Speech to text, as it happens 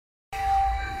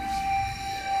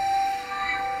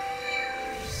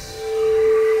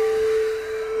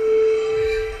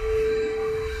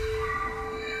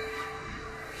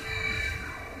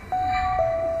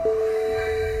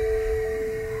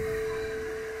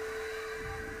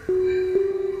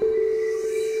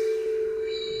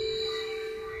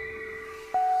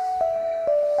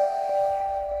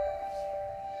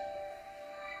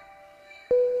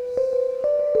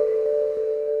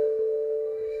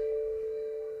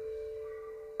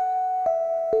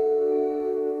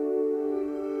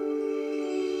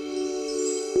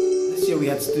we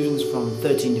had students from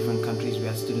 13 different countries. We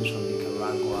had students from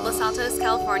Nicaragua, Los Altos,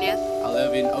 California. I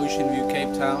live in Ocean View,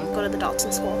 Cape Town. Go to the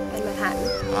Dalton School in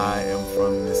Manhattan. I am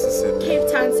from Mississippi. Cape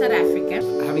Town, South Africa.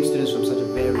 Having students from such a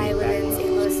varied I live in background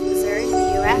St. Louis, Missouri, in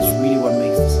the U.S. is really what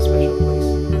makes this a special place.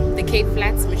 The Cape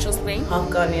Flats, Mitchell's Plain. Half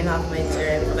Ghanaian, half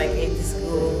Nigerian, but I came to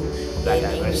school That in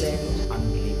diversity England. is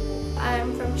unbelievable.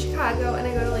 I'm from Chicago and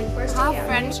I go to Lake Forest. Half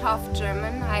French, half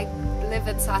German. I live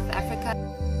in South Africa.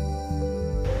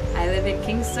 I live in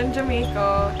Kingston,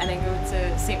 Jamaica, and I go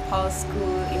to St. Paul's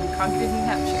School in Concord, New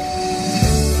Hampshire.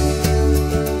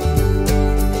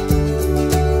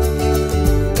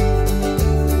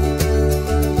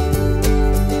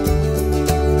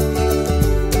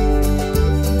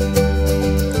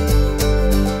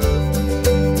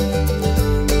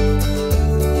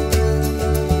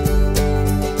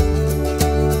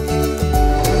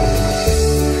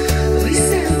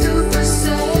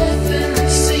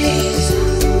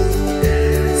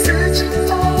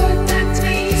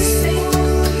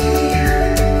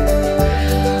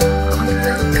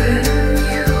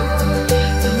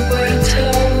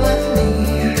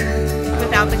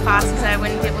 Without the classes, I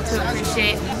wouldn't be able to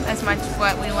appreciate as much of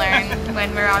what we learn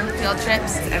when we're on field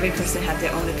trips. Every person had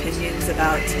their own opinions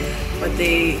about what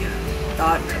they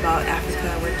thought about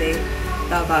Africa, what they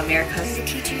thought about America. The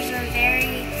teachers are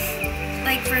very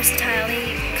versatile.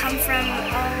 They come from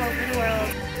all over the world.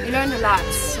 We learned a lot.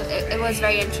 It was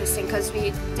very interesting because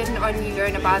we didn't only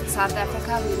learn about South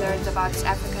Africa, we learned about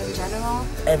Africa in general.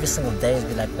 Every single day has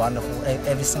been wonderful.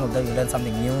 Every single day you learn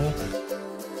something new.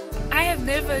 I have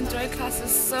never enjoyed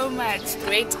classes so much.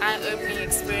 Great eye-opening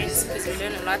experience because we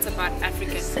learn a lot about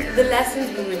Africa. The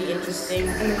lessons were really interesting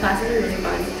and the classes were really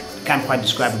fun. You can't quite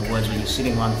describe in words when you're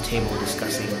sitting around the table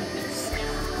discussing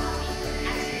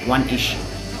one issue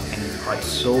and you've got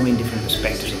so many different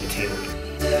perspectives at the table.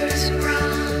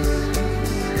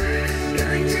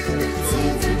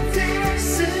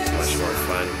 Much more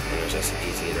fun and it was just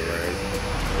easy to learn.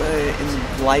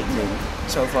 Enlightening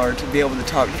so far to be able to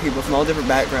talk to people from all different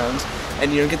backgrounds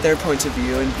and get their points of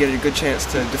view and get a good chance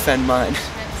to defend mine.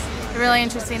 It's really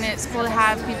interesting. It's cool to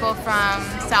have people from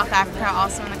South Africa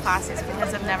also in the classes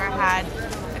because I've never had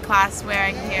a class where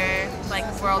I hear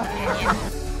world opinion.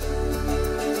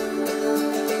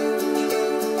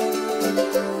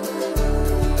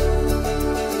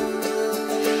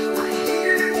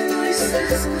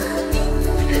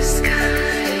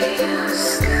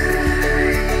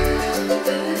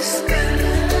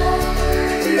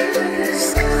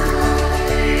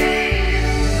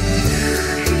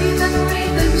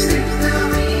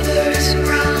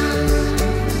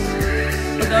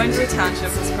 Going to a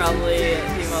township was probably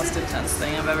the most intense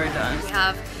thing I've ever done. We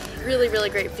have really, really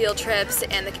great field trips,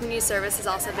 and the community service has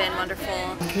also been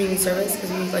wonderful. Community service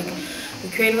because we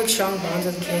created strong bonds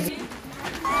with the kids.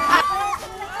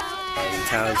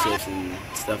 Townships and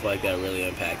stuff like that really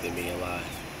impacted me a lot.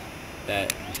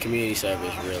 That community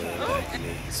service really impacted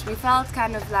me. We felt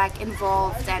kind of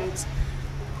involved, and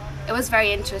it was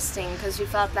very interesting because we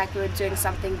felt like we were doing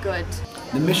something good.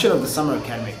 The mission of the Summer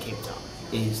Academy at Cape Town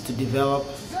is to develop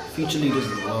future leaders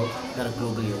in the world that are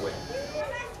globally aware.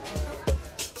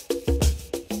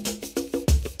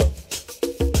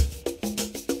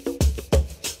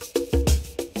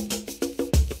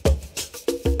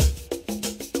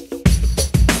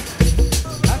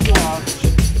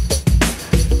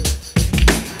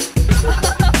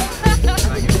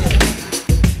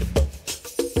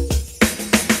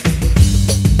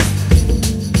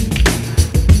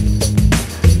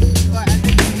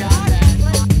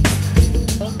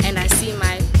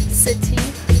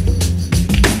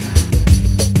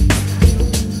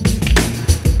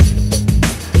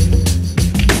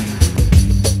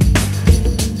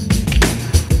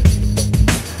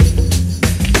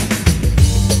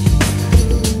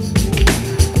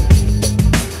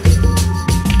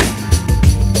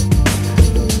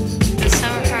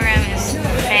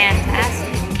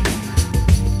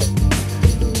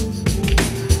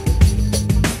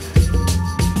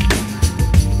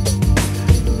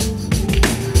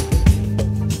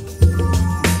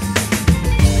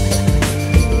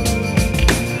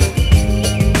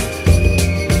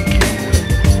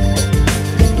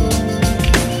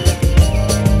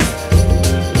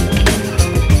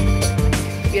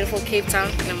 Cape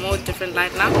Town in a more different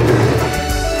light now.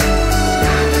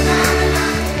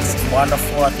 It's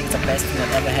wonderful. I think it's the best thing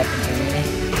that ever happened to me.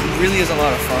 It really is a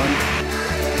lot of fun.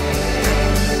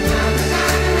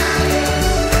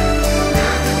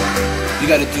 You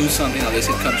got to do something, at least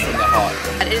it comes from the heart.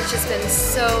 It's just been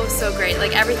so great.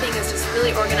 Everything is just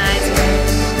really organized.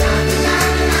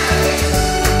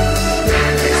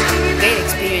 Great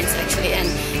experience actually, and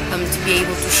to be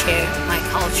able to share my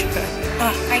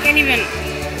I can't even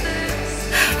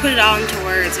put it all into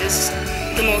words. It's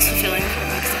the most fulfilling 4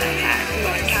 months that I've had in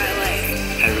my entire life.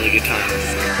 Had a really good time.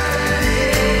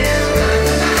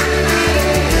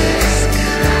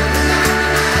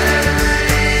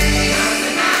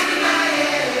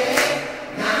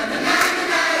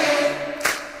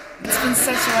 It's been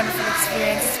such a wonderful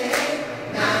experience.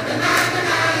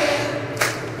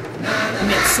 I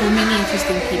met so many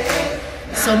interesting people,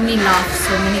 so many laughs,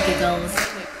 so many giggles.